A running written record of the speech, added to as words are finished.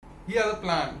He has a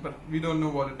plan, but we don't know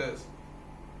what it is.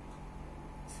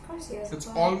 Of course he has a It's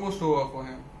plan. almost over for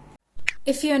him.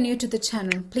 If you are new to the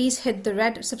channel, please hit the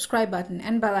red subscribe button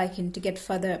and bell icon to get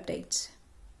further updates.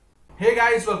 Hey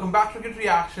guys, welcome back to RECit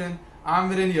Reaction.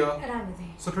 I'm Viren here. And I'm with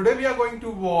you. So today we are going to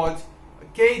watch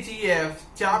KGF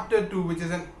Chapter 2, which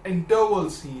is an interval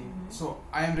scene. So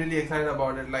I am really excited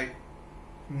about it. Like,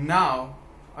 now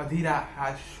Adhira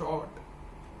has shot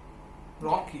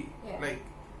Rocky. Yeah. Like,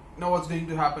 now what's going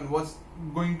to happen? What's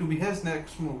going to be his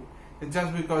next move? It's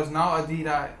just because now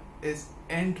Adhira is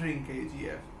entering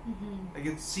KGF. Like,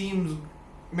 it seems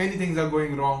many things are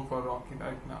going wrong for Rocky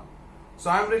right now. So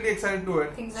I'm really excited to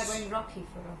it. Things are going rocky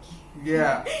for Rocky.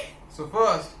 Yeah. So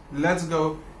first, let's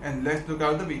go and let's look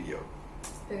out the video.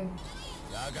 Boom.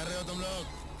 क्या कर रहे हो तुम लोग?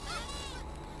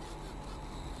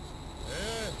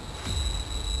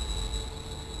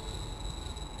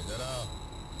 इधर आओ।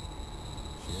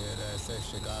 शेर ऐसे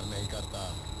शिकार नहीं करता।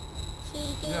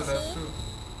 Yeah, that's true.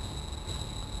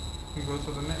 He goes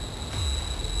for the neck.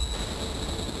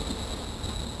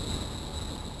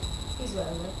 He's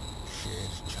well lit. शेर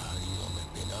झाड़ियों में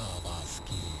बिना आवाज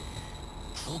किए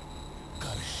छुप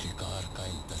कर शिकार का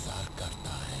इंतजार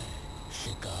करता है।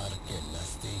 शिकार के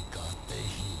नजदीक आते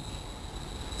ही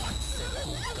फट से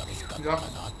कूद कर इसका Yeah.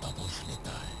 गला दबोच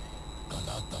लेता है।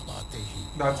 गला दबाते ही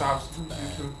That's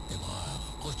absolutely true. दिमाग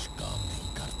कुछ काम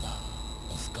नहीं करता।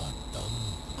 उसका दम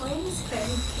Why is he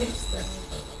spamming kids though?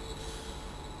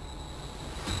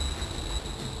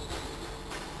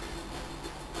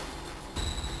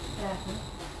 Yeah.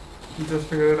 He just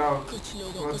figured it out. कुछ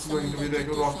लोगों को What's going to be समुद्र the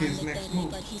के Rocky's तूफान में next तैरने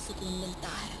move? पर ही सुकून मिलता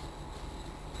है।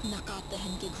 नकाब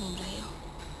पहन के घूम रहे हो।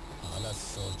 गलत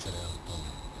सोच रहे हो तुम।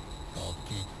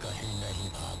 रॉकी कहीं नहीं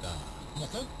भागा।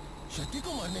 मतलब शक्ति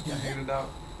को मारने He क्या है? figured it out.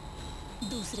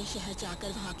 दूसरे शहर जाकर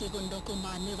वहाँ के गुंडों को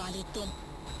मारने वाले तुम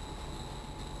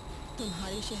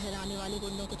तुम्हारे शहर आने वाले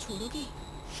गुंडों को छोड़ोगी?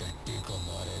 शक्ति को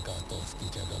मारेगा तो उसकी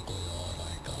जगह कोई और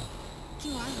आएगा।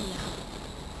 क्यों आए हो यहाँ?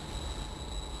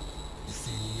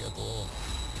 इसीलिए वो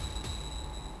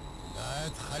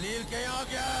नायत खलील के यहाँ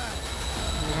गया है।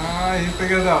 Ah, he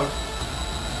figured it out.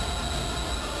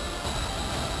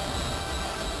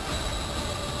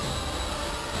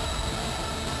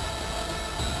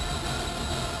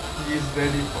 He's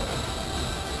ready for it.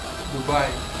 Dubai.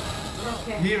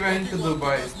 Okay. He went to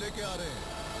Dubai. लेके आ रहे हैं।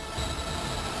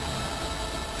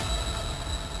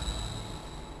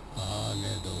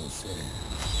 आने दो उसे।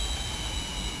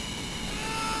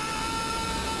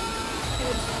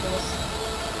 Huge twist.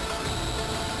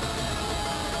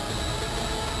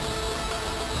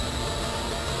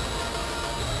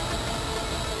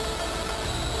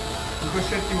 Because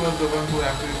Shetty was the one who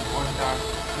actually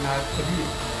contacted Naz Khalil.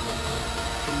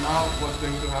 So now what's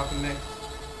going to happen next?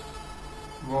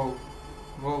 Whoa.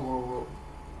 Whoa, whoa, whoa.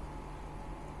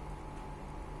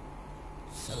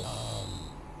 सलाम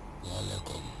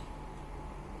वालेकुम।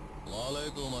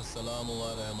 वालेकुम अस्सलाम व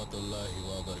रहमतुल्लाहि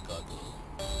व बरकातुहू।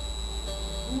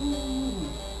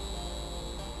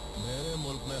 मेरे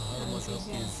मुल्क में हर मजहब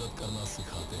की इज्जत करना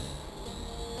सिखाते हैं।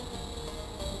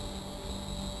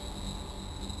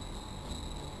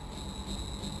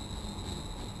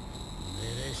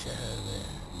 मेरे शहर में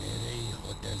मेरे ही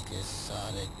होटल के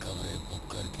सारे कमरे बुक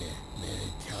करके मेरे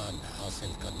ध्यान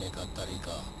हासिल करने का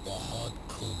तरीका बहुत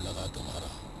खूब लगा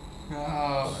तुम्हारा।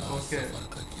 Ah, बड़ा okay. सफर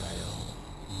करके आया हूँ।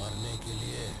 मरने के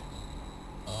लिए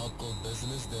आपको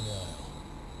बिजनेस देने आया हूँ।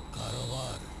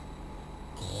 कारोबार?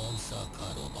 कौन सा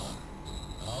कारोबार?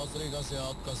 अफ्रीका से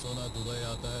आपका सोना दुबई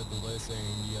आता है, दुबई से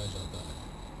इंडिया जाता है।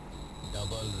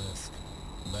 Double risk.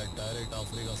 मैं डायरेक्ट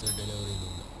अफ्रीका से डिलीवरी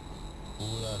लूँगा।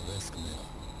 पूरा रिस्क मेरा।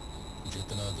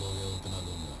 जितना दोगे उतना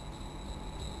लूँगा।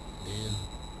 डील?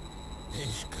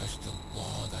 पेशकश तो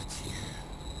बहुत अच्छी है,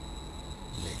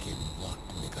 लेकिन वक्त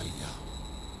निकल गया।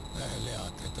 पहले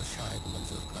आते तो शायद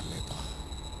मंजूर कर लेता।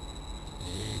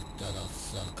 एक तरफ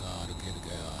सरकार गिर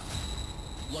गया।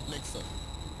 What next, sir?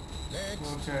 Next,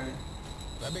 Okay.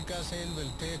 Rabi Kassin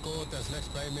will take oath as next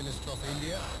Prime Minister of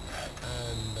India,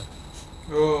 and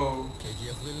Oh,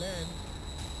 KGF will land.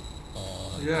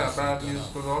 और yeah, दूसरी bad तरफ news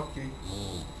for Rocky. वो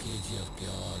KGF के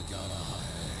और जा रहा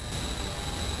है।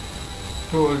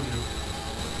 Told you.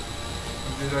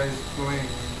 Adhira is going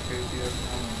in KGF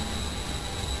now.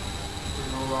 You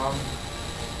know,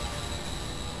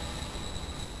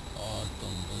 और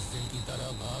तुम बुज़दिल की तरह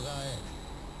भाग आए।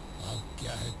 अब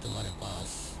क्या है तुम्हारे पास?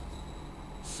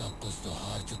 सब कुछ तो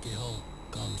हार चुके हो।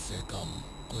 कम से कम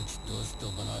कुछ दोस्त तो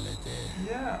बना लेते।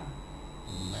 Yeah.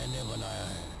 मैंने बनाया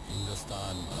है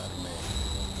हिंदुस्तान भर में।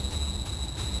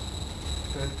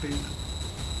 Shetty.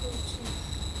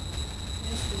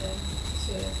 Just to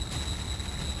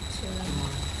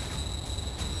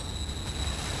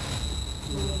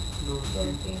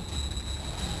Dorothy.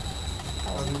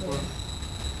 Azipur,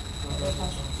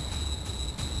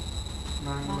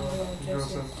 Mangalore,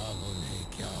 Joseph. अब उन्हें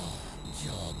क्या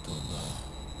जवाब दूंगा?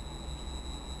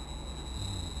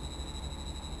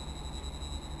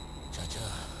 चाचा,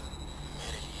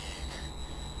 मेरे लिए एक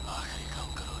आखिरी काम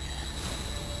करोगे?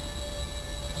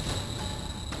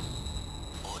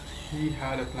 बोल रही है। He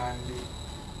had a plan B.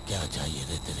 क्या चाहिए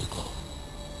रे तेरे को?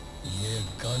 ये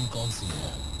गन कौन सी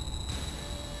है?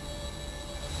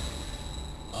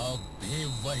 अब भी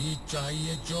वही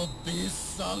चाहिए जो 20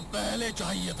 साल पहले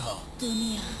चाहिए था।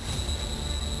 दुनिया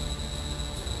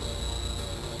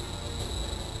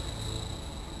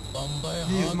बम्बई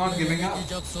He is हाथ not में giving लेने up. की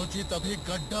जब सोची तभी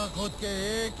गड्ढा खोद के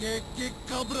एक एक की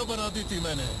कब्र बना दी थी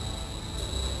मैंने।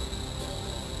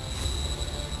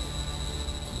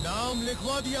 नाम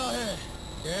लिखवा दिया है।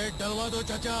 डेट डलवा दो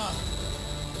चाचा।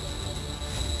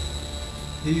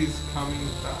 He is coming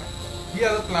back. He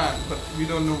has a plan, but we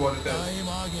don't know what it is. Time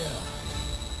आ गया।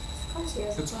 Of course he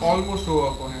has a It's plan. almost over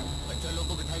for him. बच्चे लोग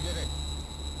को बिठाई दे रहे।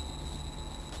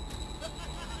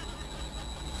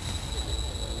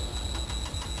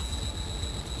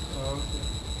 Okay.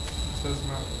 It says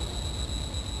now.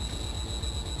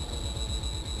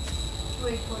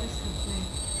 Wait, what is happening?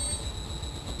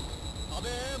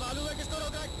 अबे मालूम है किसको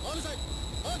रोक रहा है? On side.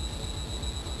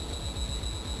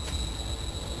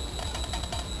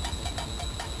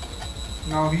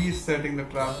 Now he is setting the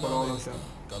trap for all of them.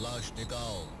 Kailash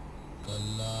टिकाओ।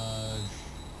 Kailash.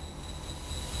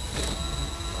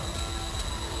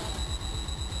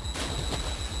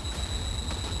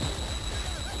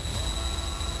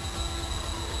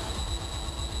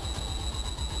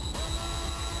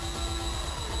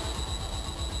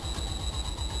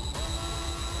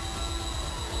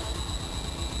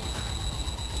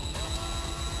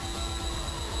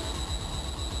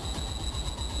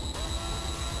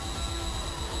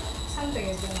 Something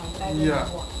is going on, but I don't Yeah.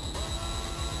 know what.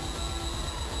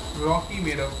 Rocky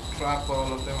made a trap for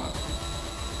all of them. I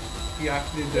think. He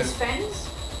actually did. His friends?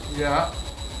 Yeah.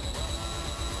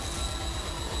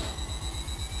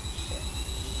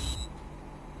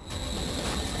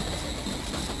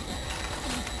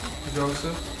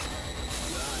 Joseph.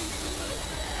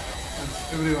 And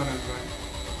everyone is going.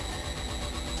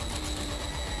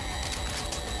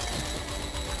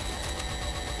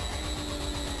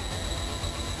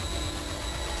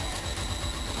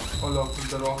 All of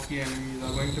the Rocky enemies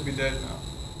are going to be dead now.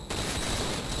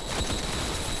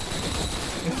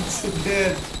 It's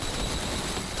dead.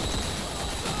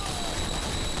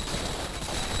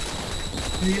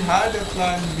 He had a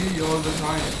plan B all the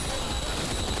time.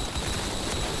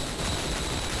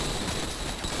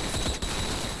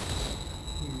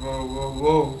 Whoa, whoa,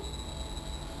 whoa.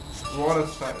 What a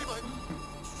sight.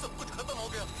 सब कुछ खत्म हो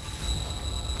गया।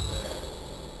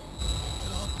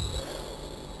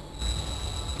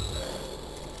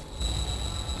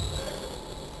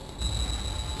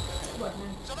 What,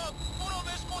 man? जनाब, पूरा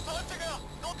देश को समझ से गया।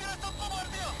 रोकी ने सबको मार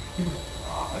दिया।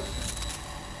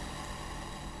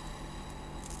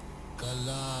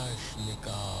 कलाश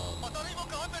निकाल। पता नहीं वो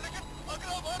कहाँ पे, लेकिन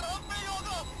अगला बार हम पे ही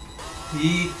होगा।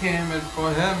 He came in for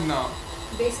him now.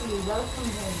 Basically,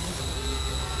 welcome him.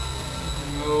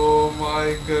 Oh my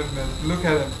goodness. Look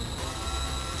at him.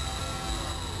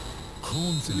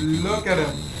 खून से लिखी हुई Look at him.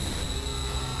 कहानी है।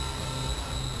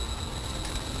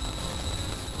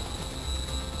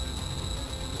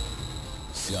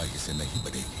 स्याही से नहीं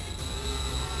बनेगी।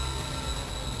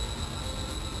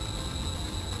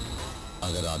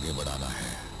 अगर आगे बढ़ाना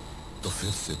है तो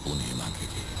फिर से खून ही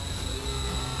मांगेगी।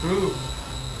 True.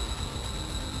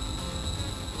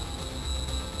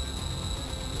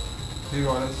 He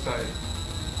got his style.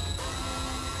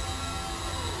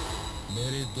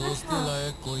 मेरी दोस्ती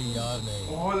लायक कोई यार नहीं।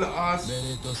 All us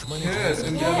मेरी दुश्मनी Yes, जैसे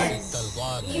and जैसे Yes.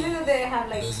 तलवार है। Even though they have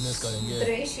like Business करेंगे। the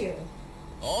ratio.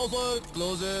 Offer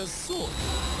closes soon.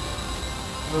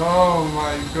 Oh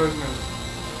my goodness.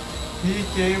 He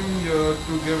came here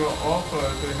to give an offer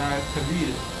to Inayat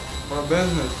Khalil for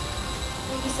business.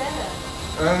 When he said that.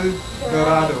 El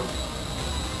Dorado.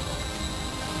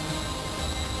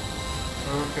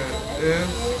 Okay,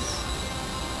 is Yes.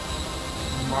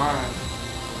 mine.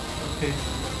 Okay.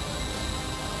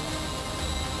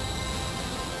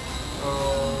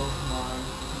 Oh my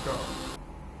god.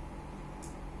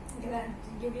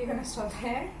 You're gonna stop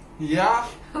there? Yeah,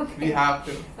 Okay. we have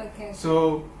to. Okay. So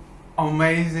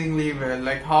amazingly well.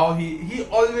 Like how he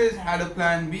always had a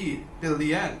plan B till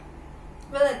the end.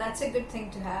 Well, that's a good thing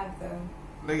to have, though.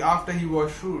 Like after he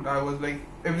was shoot, I was like,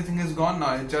 everything is gone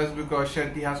now. It's just because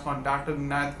Shetty has contacted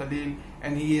Inayat Khalil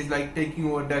and he is like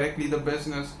taking over directly the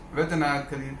business with Inayat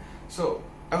Khalil. So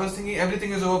I was thinking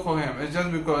everything is over for him. It's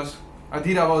just because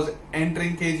Adhira was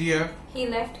entering KGF. He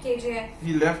left KGF.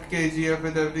 He left KGF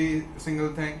with every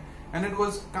single thing. And it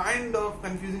was kind of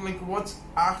confusing, like what's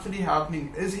actually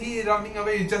happening? Is he running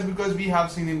away just because we have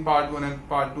seen in part 1 and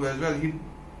part 2 as well? He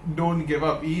don't give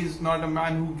up. He is not a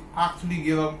man who actually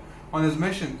give up on his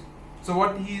missions. So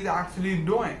what he is actually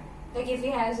doing? Like if he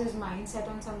has his mind set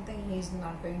on something, he's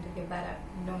not going to give that up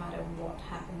no matter what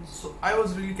happens. So I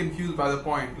was really confused by the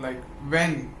point, like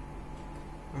when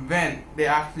they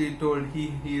actually told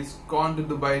he is gone to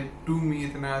Dubai to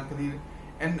meet Inayat Khalil,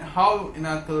 and how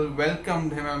Inayat Khalil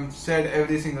welcomed him and said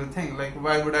every single thing, like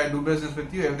why would I do business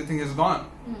with you? Everything is gone.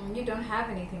 You don't have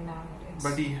anything now.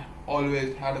 But he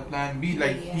always had a plan B.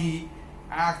 Like Yeah. he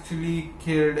actually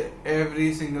killed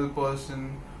every single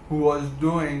person who was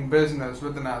doing business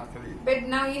with Inayat Khalil. But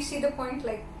now you see the point,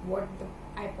 like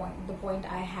the point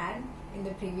I had in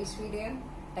the previous video,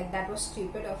 like that was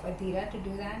stupid of Adhira to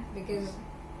do that because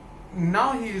Now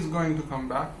he is going to come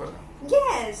back for him.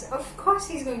 yes, of course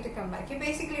he's going to come back. You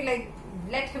basically like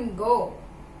let him go,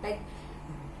 like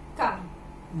come.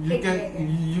 You Take can me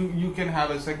again. you can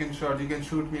have a second shot. You can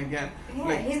shoot me again. Yeah,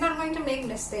 Like, he's not going to make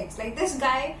mistakes. Like this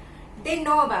guy, they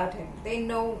know about him. They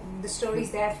know the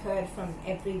stories they have heard from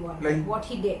everyone. Like- what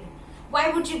he did. Why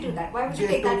would you do that? Why would you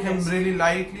they take took that him risk? really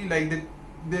lightly. Like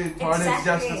they thought it's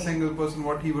just a Exactly. single person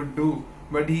what he would do,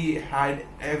 but he had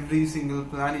every single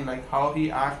planning. Like how he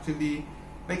actually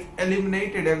like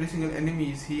eliminated every single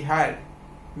enemies he had.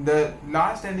 The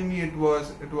last enemy it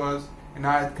was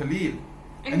Inayat Khalil.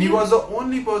 And he you- was the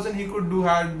only person he could do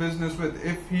had business with.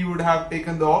 If he would have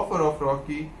taken the offer of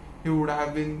Rocky, he would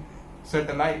have been set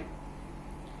alive.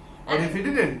 But if he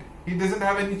didn't, he doesn't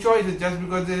have any choices just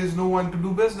because there is no one to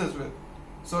do business with.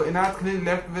 So Inayat Khalil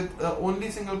left with the only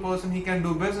single person he can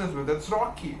do business with. That's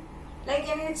Rocky. Like,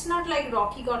 and it's not like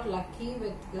Rocky got lucky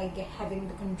with like having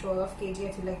the control of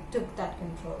KGF. He like took that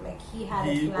control. Like he had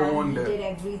He a plan. owned He it. did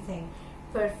everything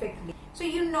perfectly. So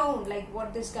you know like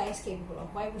what this guy is capable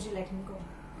of. Why would you let him go?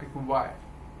 Like why?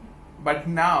 But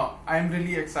now I'm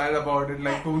really excited about it.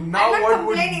 Like now I'm not what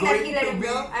would complaining that he let going him to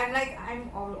be?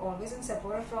 go. Always in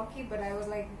support of Rocky, but I was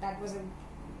like that was a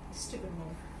stupid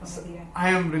move from Adhira. I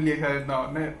am really excited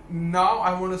now. Now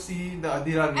I want to see the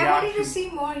Adhira reaction. I wanted to see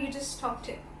more. You just stopped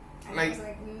it. And I Like, was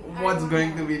I what's want going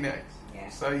more. to be next. Yeah.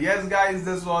 So yes guys,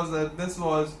 this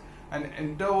was an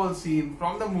interval scene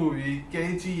from the movie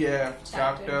KGF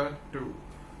chapter 2.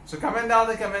 So comment down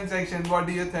in the comment section what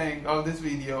do you think of this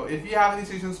video. If you have any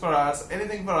suggestions for us,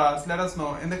 anything for us, let us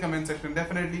know in the comment section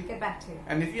definitely. Get back to you.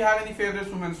 And if you have any favorite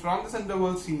moments from this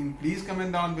interval scene, please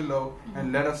comment down below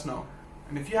and let us know.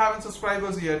 And if you haven't subscribed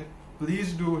us yet,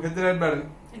 please do hit the red button.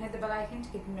 And hit the bell icon to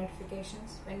get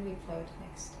notifications when we upload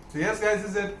next. So yes guys,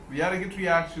 this is it. We had a good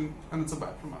reaction and it's a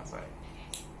bye from our side.